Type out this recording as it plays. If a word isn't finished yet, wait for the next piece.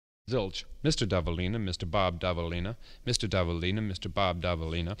Zilch, Mr. Davalina, Mr. Bob Davalina, Mr. Davalina, Mr. Bob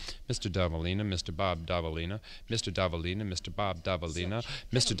Davalina, Mr. Davalina, Mr. Bob Davalina, Mr. Davalina, Mr. Bob Davalina,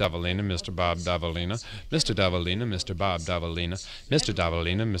 Mr. Davalina, Mr. Bob Davalina, Mr. Davalina, Mr. Bob Davalina, Mr.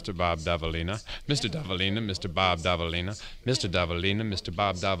 Davalina, Mr. Bob Davalina, Mr. Davalina, Mr. Bob Davalina, Mr. Davalina, Mr.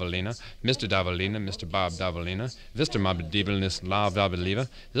 Bob Davalina, Mr. Davalina, Mr. Bob Davalina, Vista Mabadibelis Lav Dabaliva,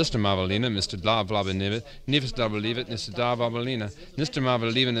 Vista Mavalina, Mr. Lav Labanivet, Nivus Dabalivet, Mr. Davalina, Mr.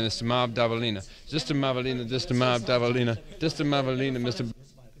 Mavalina, Mr. Mab Davalina, Mr. Mavalina, Mr. Mab Davalina, Mr. Mavalina, Mr.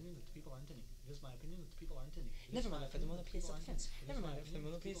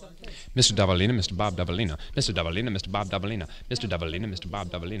 Mr. Davalina, Mr. Bob Davalina, Mr. Davalina, Mr. Bob Davalina, Mr. Davalina, Mr. Bob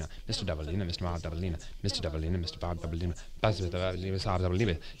Davalina, Mr. Davalina, Mr. Bob Davalina, Mr. Davalina, Mr. Bob Davalina,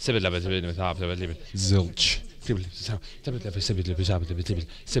 Zilch.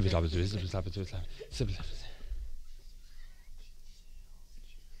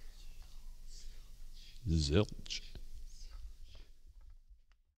 Zilch.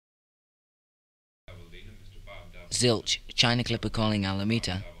 Zilch, China Clipper calling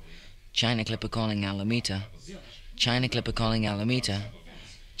Alameda. China Clipper calling Alameda. China Clipper calling Alameda.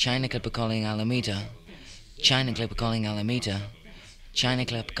 China Clipper calling Alameda. China Clipper calling Alameda. China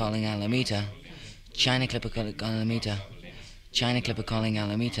Clipper calling Alameda. China Clipper calling Alameda. China Clipper calling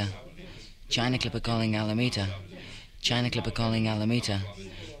Alameda. China Clipper calling Alameda. China Clipper calling Alameda.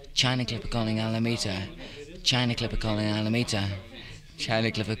 China Clipper calling Alameda. China Clipper calling Alameda. China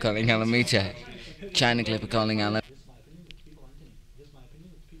Clipper calling Alameda. China Clipper calling Alameda.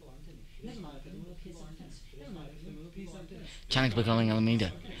 China Clipper calling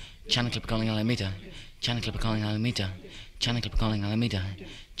Alameda. China Clipper calling Alameda. China Clipper calling Alameda. China Clipper calling Alameda.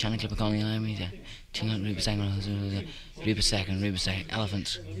 China Clipper calling Alameda. Reba second,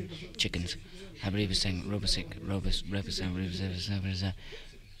 elephants, chickens. Reba second,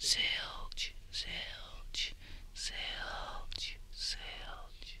 Zilch, Zilch, Zilch, Zilch.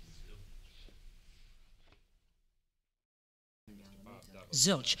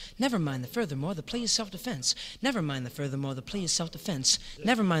 Zilch, never mind the furthermore, the plea is self-defense. Never mind the furthermore, the plea is self-defense.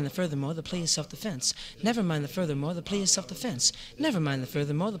 Never mind the furthermore, the plea is self-defense. Never mind the furthermore, the plea is self-defense. Never mind the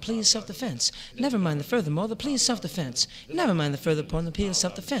furthermore, the plea is self-defense. Never mind the furthermore, the plea is self-defense. Never mind the furthermore, the plea is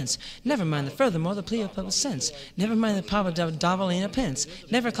self-defense. Never mind the furthermore, the plea of public sense. Never mind the power of Davalina pence.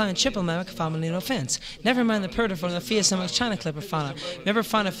 Never climb a triple mamic family offense. Never mind the purder for the fearsome China Clipper fauna. Never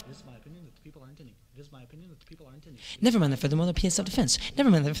find a Never mind the furthermore, the plea is self-defense. Never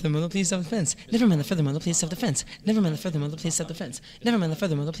mind the furthermore, the plea is self-defense. Never mind the furthermore, the plea is self-defense. Never mind the furthermore, the plea is self-defense. Never mind the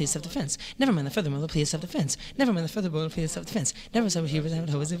furthermore, the plea is self-defense. Never mind the furthermore, the plea is self-defense. Never mind the furthermore, the plea is self-defense. Never saw he was having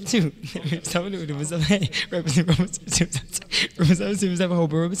hose of two. Someone who was a hey, represent a whole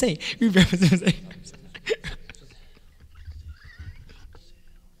bird say. We represent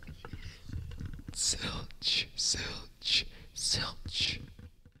Zilch, Zilch, Zilch.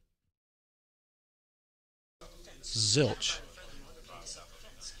 Zilch.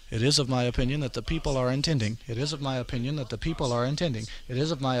 It is of my opinion that the people are intending. It is of my opinion that the people are intending. It is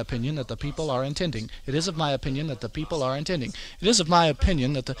of my opinion that the people are intending. It is of my opinion that the people are intending. It is of my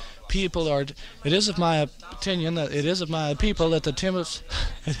opinion that the people are. It is of my opinion that it is of my people that the Timbers.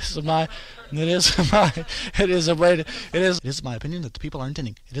 It is of my. It is my. It is a way. It is. It is my opinion that the people are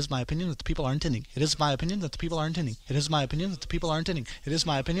intending. It is my opinion that the people are intending. It is my opinion that the people are intending. It is my opinion that the people are intending. It is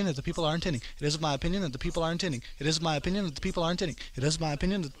my opinion that the people are intending. It is my opinion that the people are intending. It is my opinion that the people are intending. It is my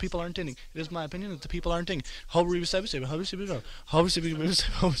opinion that the people are intending. It is my opinion that the people are intending. How we receive it. How we receive it. How we receive it.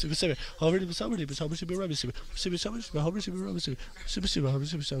 How we receive it. How we receive it. How we receive it. How we receive it. How we receive it. How we receive it. How we receive it. How we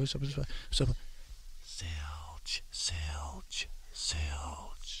receive it. How we receive it. Zilch, Zilch.